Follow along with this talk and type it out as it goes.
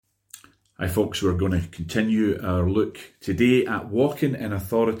Hi folks, we're going to continue our look today at walking in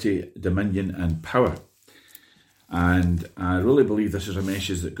authority, dominion and power. And I really believe this is a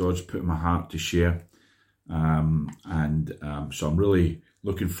message that God's put in my heart to share. So I'm really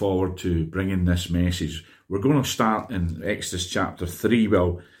looking forward to bringing this message. We're going to start in Exodus chapter 3.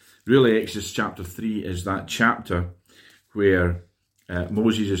 Well, really Exodus chapter 3 is that chapter where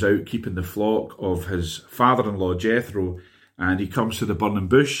Moses is out keeping the flock of his father-in-law Jethro, and he comes to the burning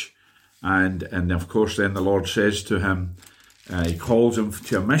bush. And of course, then the Lord says to him, he calls him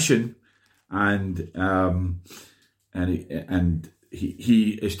to a mission, and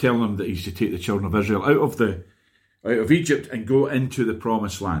he is telling him that he's to take the children of Israel out of Egypt and go into the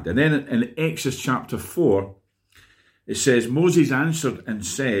promised land. And then in Exodus chapter 4, it says, Moses answered and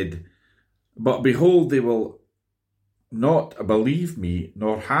said, "But behold, they will not believe me,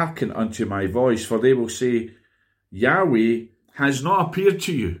 nor hearken unto my voice, for they will say, Yahweh has not appeared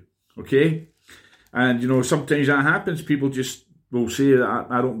to you." Okay? And, sometimes that happens. People just will say,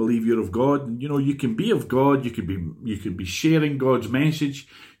 I don't believe you're of God. And, you can be of God. You can be sharing God's message.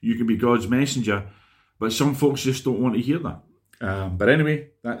 You can be God's messenger. But some folks just don't want to hear that. But anyway,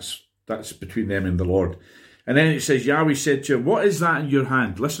 that's between them and the Lord. And then it says, Yahweh said to him, "What is that in your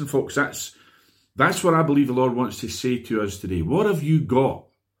hand?" Listen, folks, that's what I believe the Lord wants to say to us today. What have you got?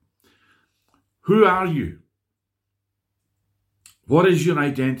 Who are you? What is your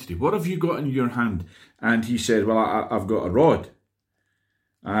identity? What have you got in your hand? And he said, "Well, I've got a rod."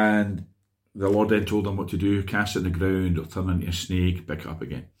 And the Lord then told him what to do: cast it in the ground, it'll turn into a snake, pick it up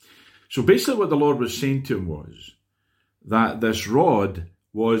again. So basically what the Lord was saying to him was that this rod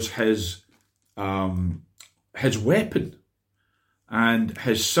was his weapon and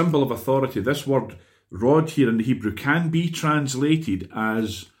his symbol of authority. This word rod here in the Hebrew can be translated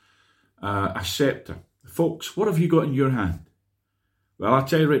as a scepter. Folks, what have you got in your hand? Well, I'll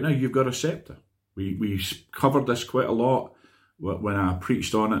tell you right now, you've got a scepter. We covered this quite a lot when I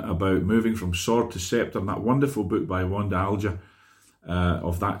preached on it about moving from sword to scepter, and that wonderful book by Wanda Alger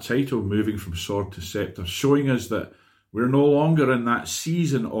of that title, Moving from Sword to Scepter, showing us that we're no longer in that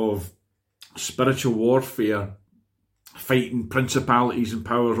season of spiritual warfare, fighting principalities and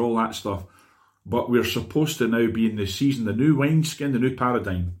powers, all that stuff, but we're supposed to now be in the season, the new wineskin, the new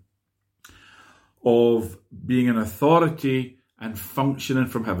paradigm of being an authority and functioning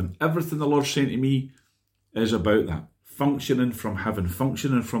from heaven. Everything the Lord's saying to me is about that. Functioning from heaven,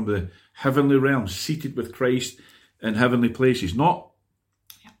 functioning from the heavenly realm, seated with Christ in heavenly places, not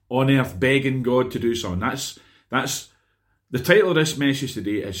on earth begging God to do something. That's the title of this message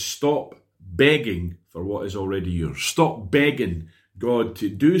today is Stop Begging for What Is Already Yours. Stop begging God to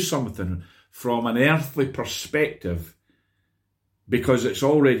do something from an earthly perspective because it's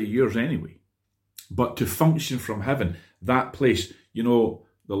already yours anyway. But to function from heaven, that place, the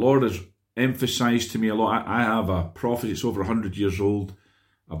Lord has emphasized to me a lot. I have a prophecy, it's over 100 years old,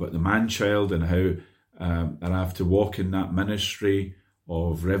 about the man-child and how I have to walk in that ministry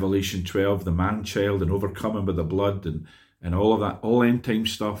of Revelation 12, the man-child and overcoming with the blood and all of that, all end-time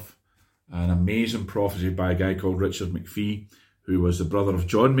stuff. An amazing prophecy by a guy called Richard McPhee, who was the brother of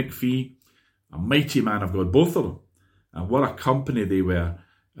John McPhee, a mighty man of God, both of them. And what a company they were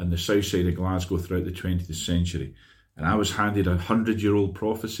in the south side of Glasgow throughout the 20th century. And I was handed a 100-year-old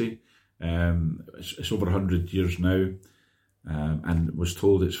prophecy. It's over 100 years now, and was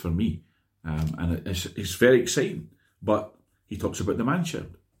told it's for me. And it's very exciting. But he talks about the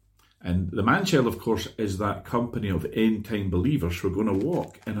man-child. And the man-child, of course, is that company of end-time believers who are going to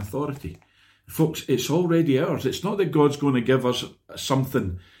walk in authority. Folks, it's already ours. It's not that God's going to give us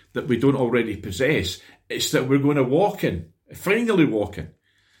something that we don't already possess. It's that we're going to walk in, finally walk in,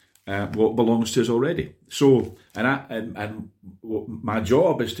 what belongs to us already. So, and my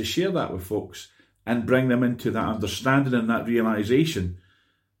job is to share that with folks and bring them into that understanding and that realization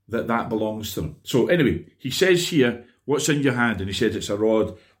that belongs to them. So anyway, he says here, what's in your hand? And he says it's a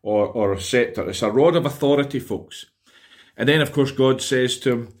rod or a scepter. It's a rod of authority, folks. And then, of course, God says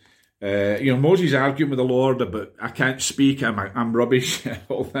to him, Moses arguing with the Lord about, I can't speak, I'm rubbish,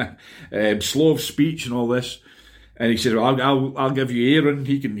 all that, slow of speech and all this. And he says, well, I'll give you Aaron,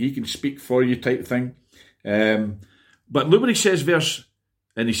 he can speak for you type thing. But look what he says,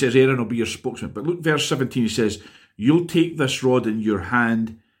 and he says Aaron will be your spokesman. But look, verse 17, he says, you'll take this rod in your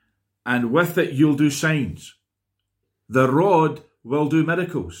hand, and with it you'll do signs. The rod will do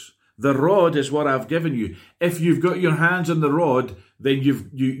miracles. The rod is what I've given you. If you've got your hands on the rod, then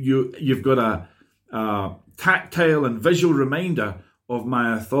you've got a tactile and visual reminder of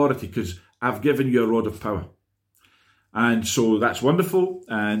my authority, because I've given you a rod of power. And so that's wonderful.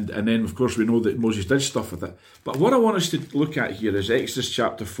 And then, of course, we know that Moses did stuff with it. But what I want us to look at here is Exodus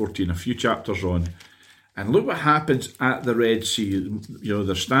chapter 14, a few chapters on. And look what happens at the Red Sea.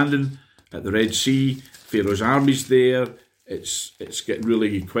 They're standing at the Red Sea. Pharaoh's army's there. It's getting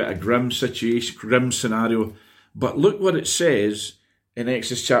really quite a grim situation, grim scenario. But look what it says in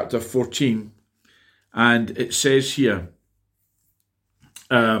Exodus chapter 14. And it says here,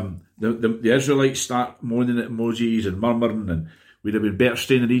 the Israelites start moaning at Moses and murmuring, and we'd have been better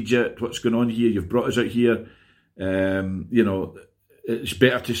staying in Egypt. What's going on here? You've brought us out here. It's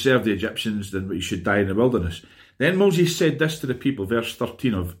better to serve the Egyptians than we should die in the wilderness. Then Moses said this to the people, verse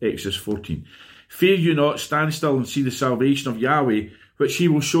 13 of Exodus 14. Fear you not, stand still and see the salvation of Yahweh, which he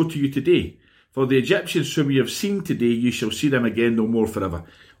will show to you today. For the Egyptians whom you have seen today, you shall see them again no more forever.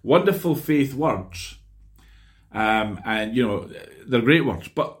 Wonderful faith words. They're great words.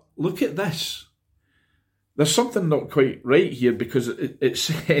 But look at this. There's something not quite right here, because it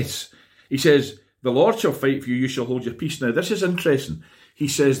says, he says, the Lord shall fight for you, you shall hold your peace. Now, this is interesting. He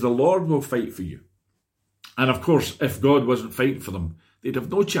says the Lord will fight for you. And of course, if God wasn't fighting for them, they'd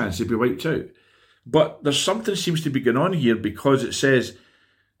have no chance, they'd be wiped out. But there's something seems to be going on here, because it says,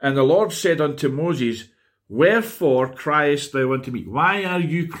 and the Lord said unto Moses, wherefore criest thou unto me? Why are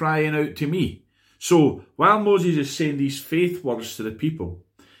you crying out to me? So, while Moses is saying these faith words to the people,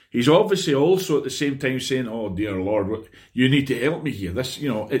 he's obviously also at the same time saying, oh dear Lord, you need to help me here. This,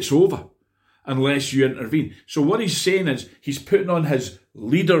 it's over unless you intervene. So what he's saying is, he's putting on his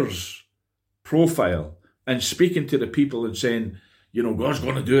leader's profile and speaking to the people and saying, God's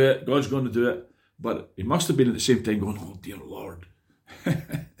going to do it, God's going to do it. But he must have been at the same time going, oh dear Lord.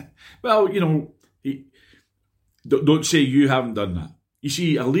 Well, don't say you haven't done that. You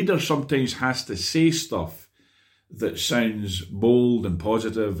see, a leader sometimes has to say stuff that sounds bold and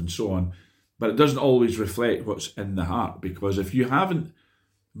positive and so on, but it doesn't always reflect what's in the heart, because if you haven't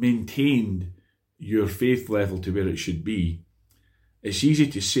maintained your faith level to where it should be, it's easy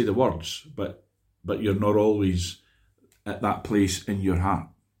to say the words, but you're not always at that place in your heart.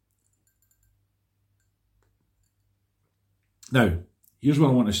 Now, here's what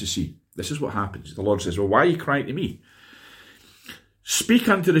I want us to see. This is what happens. The Lord says, well, why are you crying to me? Speak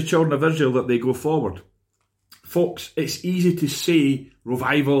unto the children of Israel that they go forward. Folks, it's easy to say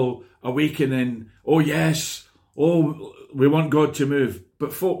revival, awakening, oh yes, oh, we want God to move.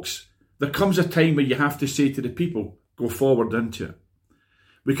 But folks, there comes a time where you have to say to the people, go forward into it.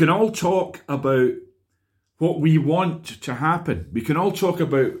 We can all talk about what we want to happen. We can all talk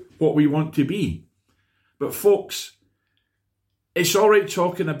about what we want to be. But folks, it's all right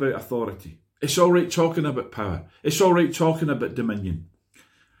talking about authority. It's all right talking about power. It's all right talking about dominion.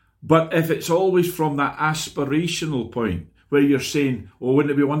 But if it's always from that aspirational point where you're saying, oh,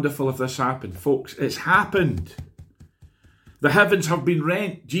 wouldn't it be wonderful if this happened? Folks, it's happened. The heavens have been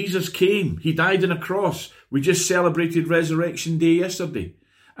rent. Jesus came. He died on a cross. We just celebrated Resurrection Day yesterday.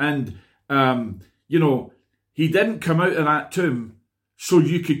 And, he didn't come out of that tomb so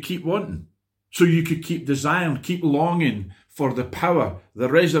you could keep wanting, so you could keep desiring, keep longing for the power, the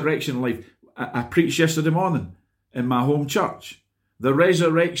resurrection life. I preached yesterday morning in my home church. The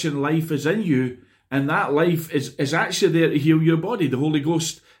resurrection life is in you, and that life is actually there to heal your body. The Holy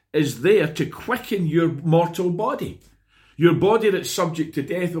Ghost is there to quicken your mortal body. Your body that's subject to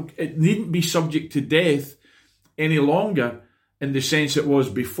death, it needn't be subject to death any longer in the sense it was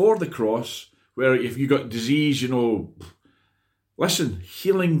before the cross, where if you got disease, listen,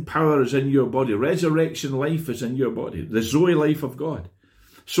 healing power is in your body. Resurrection life is in your body. The Zoe life of God.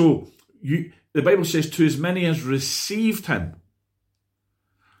 So the Bible says, to as many as received him,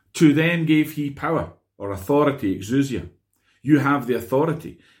 to them gave he power or authority, exousia. You have the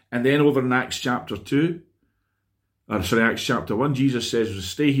authority. And then over in Acts chapter 1, Jesus says,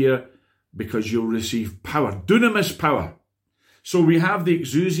 stay here because you'll receive power. Dunamis power. So we have the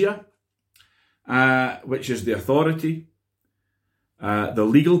exousia, which is the authority, the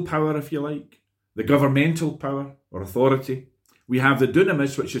legal power, if you like, the governmental power or authority. We have the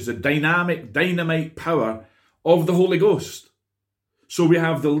dunamis, which is the dynamite power of the Holy Ghost. So we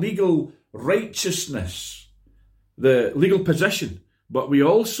have the legal righteousness, the legal position, but we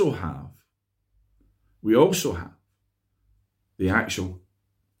also have the actual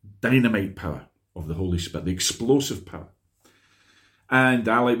dynamite power of the Holy Spirit, the explosive power. And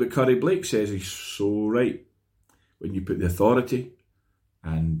I like what Curry Blake says, he's so right. When you put the authority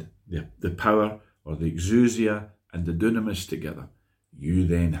and the power or the exousia and the dunamis together, you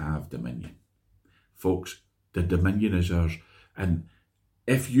then have dominion. Folks, the dominion is ours. And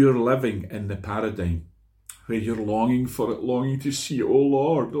if you're living in the paradigm where you're longing for it, longing to see, oh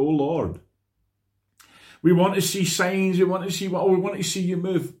Lord, We want to see signs. We want to see we want to see you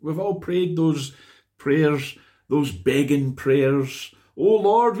move. We've all prayed those prayers, those begging prayers. Oh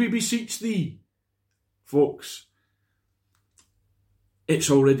Lord, we beseech thee. Folks,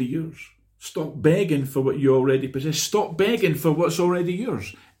 it's already yours. Stop begging for what you already possess. Stop begging for what's already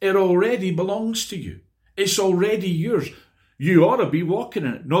yours. It already belongs to you. It's already yours. You ought to be walking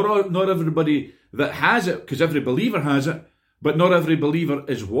in it. Not everybody that has it, because every believer has it, but not every believer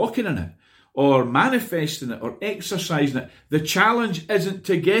is walking in it, or manifesting it, or exercising it. The challenge isn't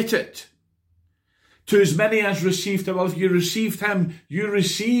to get it. To as many as received him, well, if you received him, you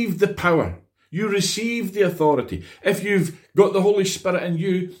received the power. You received the authority. If you've got the Holy Spirit in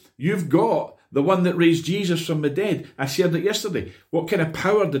you, you've got the one that raised Jesus from the dead. I shared it yesterday. What kind of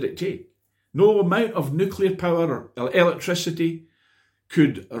power did it take? No amount of nuclear power or electricity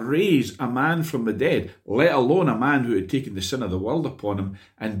could raise a man from the dead, let alone a man who had taken the sin of the world upon him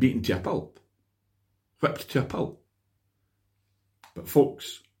and beaten to a pulp, whipped to a pulp. But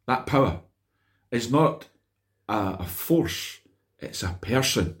folks, that power is not a force, it's a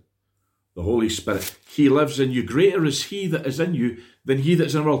person. The Holy Spirit. He lives in you. Greater is he that is in you than he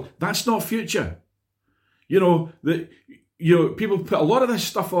that's in the world. That's not future. People put a lot of this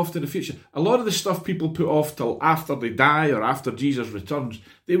stuff off to the future. A lot of the stuff people put off till after they die or after Jesus returns.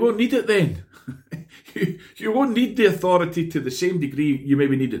 They won't need it then. You won't need the authority to the same degree you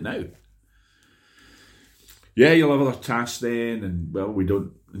maybe need it now. Yeah, you'll have other tasks then, and well, we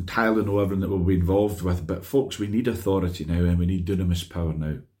don't entirely know everything that we'll be involved with, but folks, we need authority now, and we need dunamis power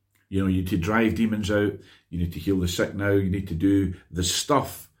now. You need to drive demons out, you need to heal the sick now, you need to do the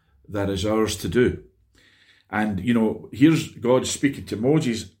stuff that is ours to do. And, here's God speaking to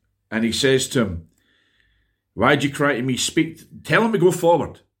Moses, and he says to him, why do you cry to me? Tell him to go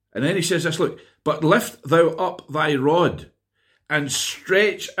forward. And then he says this, look, but lift thou up thy rod, and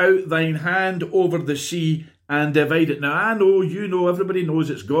stretch out thine hand over the sea, and divide it. Now, I know, everybody knows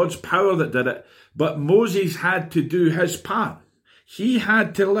it's God's power that did it, but Moses had to do his part. He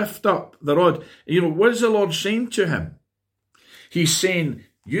had to lift up the rod. What is the Lord saying to him? He's saying,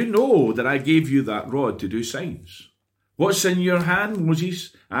 you know that I gave you that rod to do signs. What's in your hand,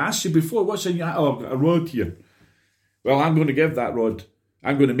 Moses? I asked you before, what's in your hand? Oh, I've got a rod here. Well, I'm going to give that rod.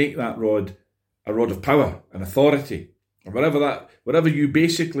 I'm going to make that rod a rod of power and authority. Or whatever you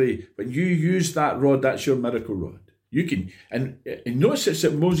basically, when you use that rod, that's your miracle rod. You can, and notice it's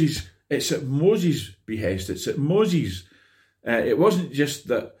at Moses' behest. It's at Moses' it wasn't just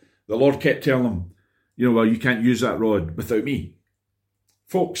that the Lord kept telling him, well, you can't use that rod without me.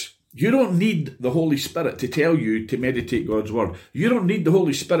 Folks, you don't need the Holy Spirit to tell you to meditate God's word. You don't need the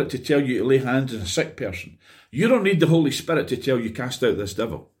Holy Spirit to tell you to lay hands on a sick person. You don't need the Holy Spirit to tell you cast out this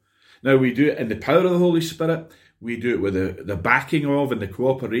devil. Now, we do it in the power of the Holy Spirit. We do it with the backing of and the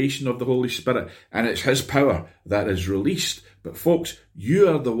cooperation of the Holy Spirit. And it's his power that is released. But folks, you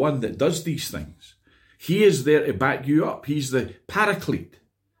are the one that does these things. He is there to back you up. He's the paraclete.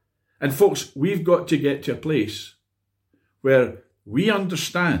 And folks, we've got to get to a place where we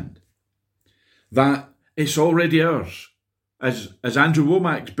understand that it's already ours. As Andrew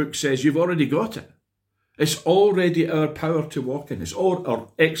Womack's book says, you've already got it. It's already our power to walk in. It's all our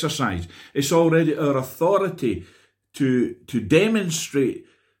exercise. It's already our authority to demonstrate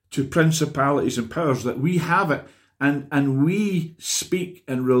to principalities and powers that we have it, and we speak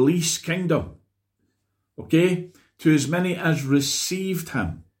and release kingdom. Okay? To as many as received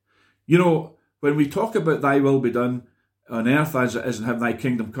him. When we talk about thy will be done on earth as it is in heaven, thy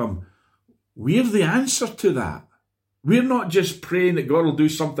kingdom come, we're the answer to that. We're not just praying that God will do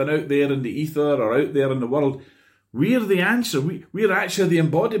something out there in the ether or out there in the world. We're the answer. We're actually the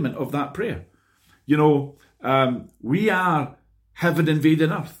embodiment of that prayer. We are heaven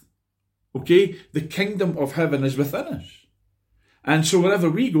invading earth. Okay? The kingdom of heaven is within us. And so wherever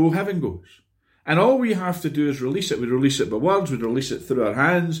we go, heaven goes. And all we have to do is release it. We release it by words. We release it through our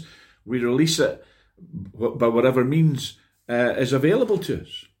hands. We release it by whatever means is available to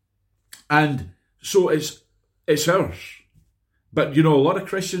us. And so it's ours. But, a lot of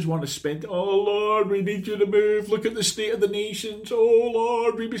Christians want to spend, oh, Lord, we need you to move. Look at the state of the nations. Oh,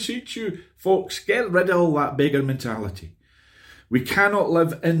 Lord, we beseech you. Folks, get rid of all that beggar mentality. We cannot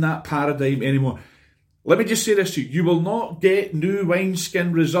live in that paradigm anymore. Let me just say this to you. You will not get new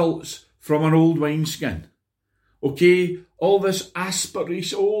wineskin results from an old wineskin. Okay? All this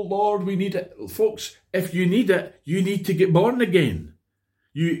aspiration, oh, Lord, we need it. Folks, if you need it, you need to get born again.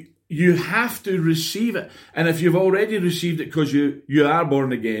 You have to receive it. And if you've already received it because you are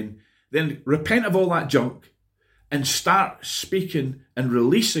born again, then repent of all that junk and start speaking and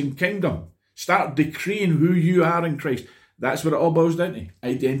releasing kingdom. Start decreeing who you are in Christ. That's what it all boils down to.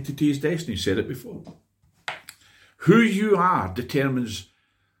 Identity is destiny. Said it before. Who you are determines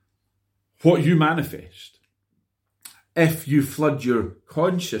what you manifest. If you flood your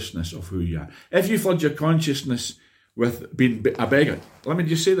consciousness of who you are, if you flood your consciousness with being a beggar, let me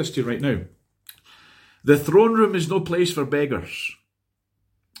just say this to you right now. The throne room is no place for beggars.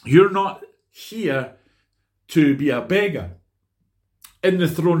 You're not here to be a beggar. In the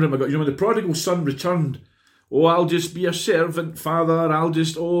throne room of God, when the prodigal son returned, oh, I'll just be a servant, Father.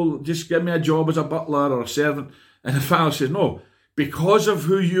 Just give me a job as a butler or a servant. And the Father says, no, because of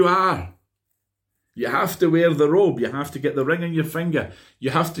who you are, you have to wear the robe. You have to get the ring on your finger. You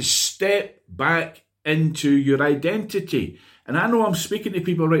have to step back into your identity. And I know I'm speaking to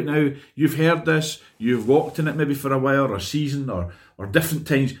people right now. You've heard this. You've walked in it maybe for a while or a season or different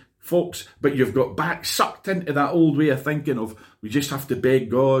times, folks, but you've got back sucked into that old way of thinking of we just have to beg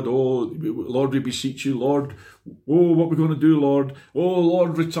God. Oh, Lord, we beseech you, Lord. Oh, what are we going to do, Lord? Oh,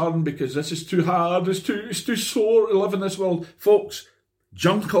 Lord, return because this is too hard. It's too sore to live in this world. Folks,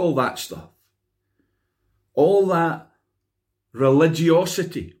 junk all that stuff. All that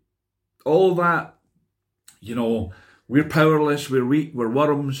religiosity, all that, we're powerless, we're weak, we're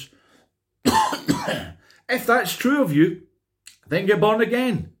worms. If that's true of you, then get born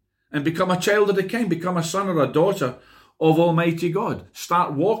again and become a child of the King, become a son or a daughter of Almighty God.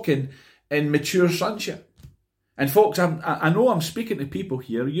 Start walking in mature sonship. And folks, I know I'm speaking to people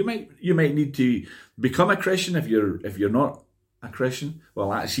here. You might need to become a Christian if you're not a Christian. Well,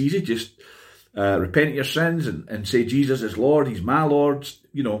 that's easy. Just repent of your sins and say Jesus is Lord. He's my Lord.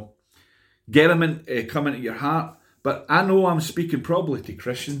 Get him come into your heart. But I know I'm speaking probably to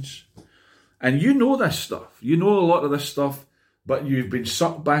Christians. And you know this stuff. You know a lot of this stuff, but you've been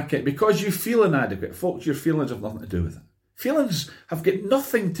sucked back in because you feel inadequate. Folks, your feelings have nothing to do with it. Feelings have got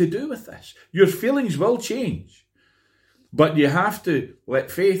nothing to do with this. Your feelings will change. But you have to let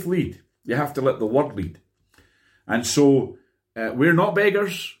faith lead. You have to let the word lead. And so we're not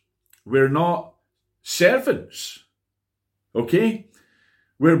beggars. We're not servants. Okay?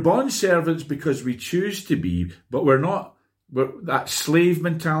 We're bond servants because we choose to be, but we're not. We're that slave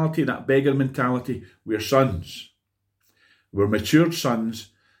mentality, that beggar mentality. We're sons. We're matured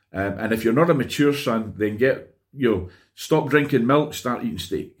sons. And if you're not a mature son, then stop drinking milk, start eating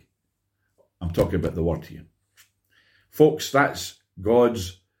steak. I'm talking about the word here. Folks, that's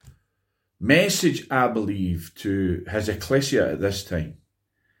God's message, I believe, to his ecclesia at this time,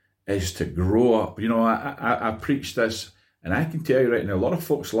 is to grow up. I preach this, and I can tell you right now, a lot of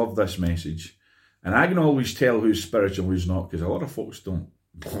folks love this message. And I can always tell who's spiritual and who's not, because a lot of folks don't.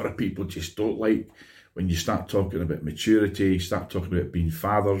 A lot of people just don't like when you start talking about maturity, start talking about being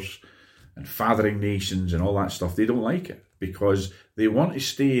fathers and fathering nations and all that stuff. They don't like it because they want to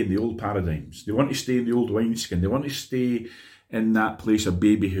stay in the old paradigms. They want to stay in the old wineskin. They want to stay in that place of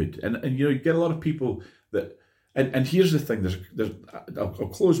babyhood. And you get a lot of people that, and here's the thing, I'll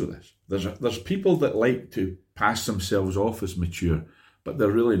close with this. There's people that like to pass themselves off as mature, but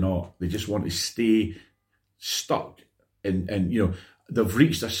they're really not. They just want to stay stuck and they've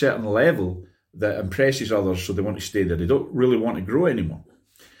reached a certain level that impresses others, so they want to stay there. They don't really want to grow anymore.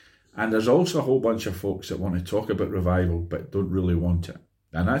 And there's also a whole bunch of folks that want to talk about revival, but don't really want it.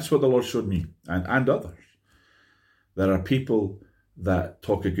 And that's what the Lord showed me, and others. There are people that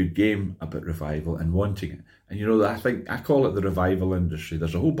talk a good game about revival and wanting it. And I think I call it the revival industry.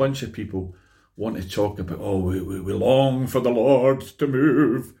 There's a whole bunch of people want to talk about, we long for the Lord to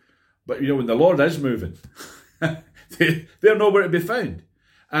move. But when the Lord is moving, they're nowhere to be found.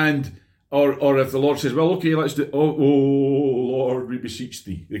 And or if the Lord says, well, okay, let's do, oh Lord, we beseech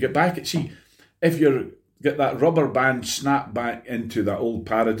thee. They get back at, if you get that rubber band snapped back into that old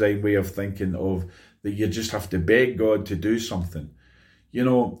paradigm way of thinking of that you just have to beg God to do something.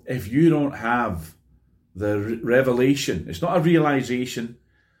 If you don't have the revelation, it's not a realization,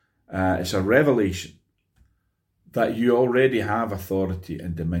 it's a revelation that you already have authority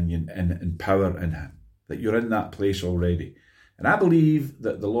and dominion and power in him, that you're in that place already. And I believe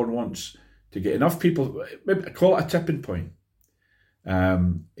that the Lord wants to get enough people, maybe call it a tipping point.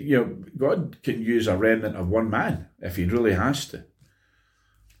 God can use a remnant of one man if he really has to.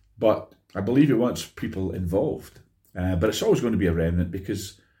 But I believe he wants people involved. But it's always going to be a remnant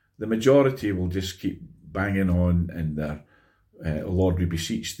because the majority will just keep banging on in their Lord, we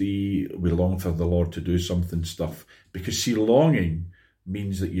beseech thee, we long for the Lord to do something stuff. Because longing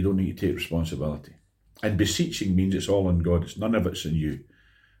means that you don't need to take responsibility. And beseeching means it's all on God. It's none of it's in you.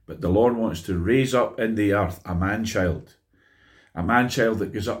 But the Lord wants to raise up in the earth a man-child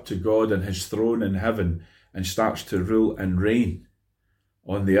that goes up to God and his throne in heaven and starts to rule and reign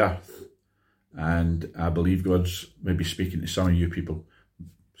on the earth. And I believe God's maybe speaking to some of you people,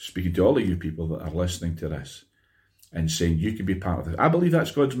 speaking to all of you people that are listening to this. and saying you can be part of this. I believe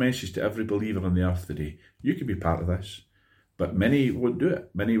that's God's message to every believer on the earth today. You can be part of this. But many won't do it.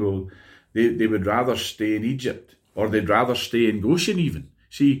 Many will, they would rather stay in Egypt, or they'd rather stay in Goshen even.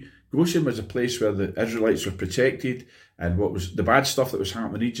 See, Goshen was a place where the Israelites were protected, and what was the bad stuff that was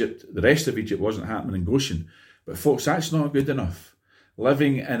happening in Egypt, the rest of Egypt wasn't happening in Goshen. But folks, that's not good enough.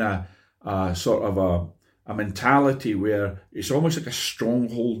 Living in a sort of a mentality where it's almost like a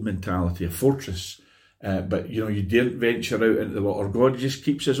stronghold mentality, a fortress. But you daren't venture out into the water. God just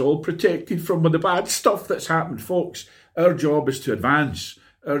keeps us all protected from the bad stuff that's happened. Folks, our job is to advance.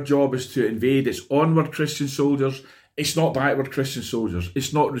 Our job is to invade. It's onward, Christian soldiers. It's not backward, Christian soldiers.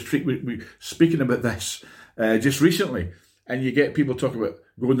 It's not retreat. We're speaking about this just recently, and you get people talking about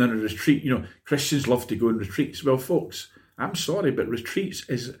going on a retreat. Christians love to go on retreats. Well, folks, I'm sorry, but retreats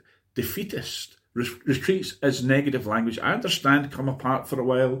is defeatist. Retreats is negative language. I understand come apart for a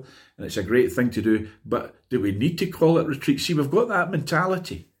while, and it's a great thing to do, but do we need to call it retreat? See, we've got that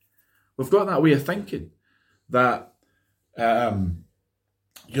mentality. We've got that way of thinking that,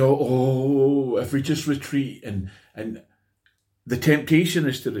 if we just retreat, and the temptation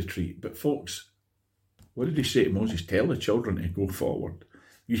is to retreat. But folks, what did he say to Moses? Tell the children to go forward.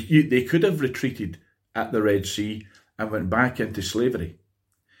 They could have retreated at the Red Sea and went back into slavery,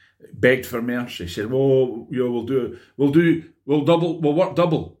 begged for mercy, said, we'll work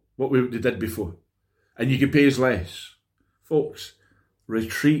double what we did before, and you can pay us less. Folks,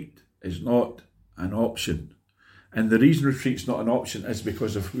 retreat is not an option. And the reason retreat's not an option is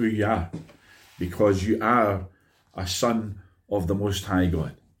because of who you are. Because you are a son of the Most High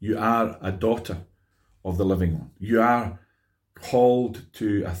God. You are a daughter of the Living One. You are called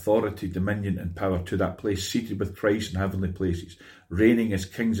to authority, dominion and power, to that place, seated with Christ in heavenly places, reigning as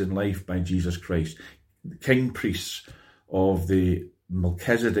kings in life by Jesus Christ. King priests of the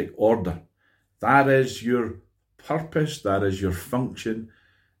Melchizedek order. That is your purpose. That is your function.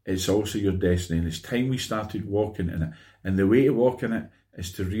 It's also your destiny, and it's time we started walking in it. And the way to walk in it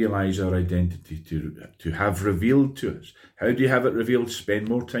is to realise our identity, to have revealed to us. How do you have it revealed? Spend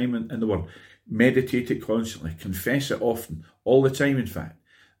more time in the Word. Meditate it constantly. Confess it often, all the time, in fact,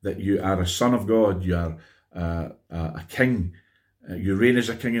 that you are a son of God. You are a king. You reign as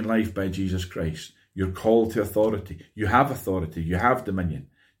a king in life by Jesus Christ. You're called to authority. You have authority. You have dominion.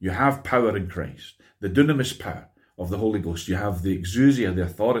 You have power in Christ. The dunamis power of the Holy Ghost. You have the exousia, the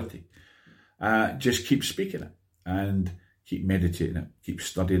authority. Just keep speaking it and keep meditating it, keep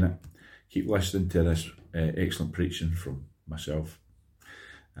studying it, keep listening to this excellent preaching from myself,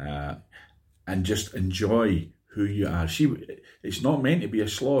 and just enjoy who you are. See, it's not meant to be a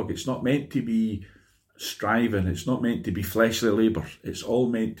slog. It's not meant to be striving. It's not meant to be fleshly labour. It's all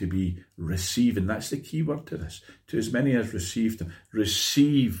meant to be receiving. That's the key word to this. To as many as received him.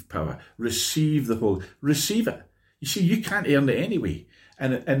 Receive power. Receive the whole. Receive it. You see, you can't earn it anyway.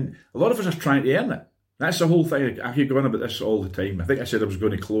 And a lot of us are trying to earn it. That's the whole thing. I keep going about this all the time. I think I said I was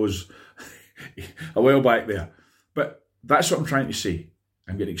going to close a while back there. But that's what I'm trying to say.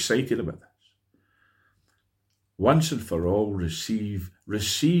 I'm getting excited about this. Once and for all, receive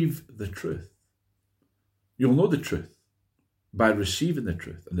the truth. You'll know the truth by receiving the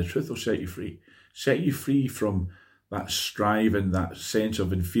truth. And the truth will set you free. Set you free from that striving, that sense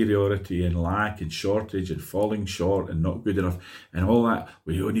of inferiority and lack and shortage and falling short and not good enough and all that.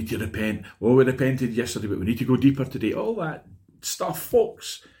 We all need to repent. Oh, we repented yesterday, but we need to go deeper today. All that stuff,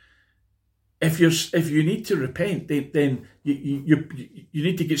 folks. If you need to repent, then you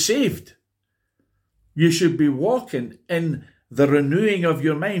need to get saved. You should be walking in the renewing of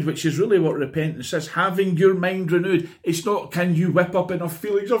your mind, which is really what repentance is. Having your mind renewed. It's not, can you whip up enough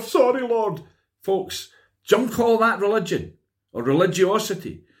feelings of, sorry, Lord. Folks, junk all that religion or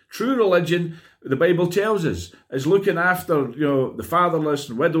religiosity. True religion, the Bible tells us, is looking after the fatherless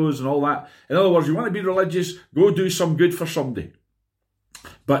and widows and all that. In other words, you want to be religious, go do some good for somebody.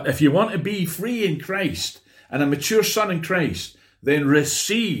 But if you want to be free in Christ and a mature son in Christ, then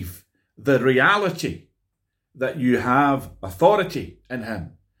receive the reality that you have authority in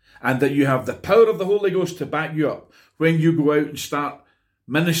him and that you have the power of the Holy Ghost to back you up when you go out and start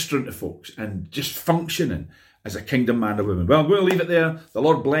ministering to folks and just functioning as a kingdom man or woman. Well, I'm going to leave it there. The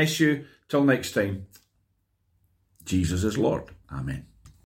Lord bless you. Till next time, Jesus is Lord. Amen.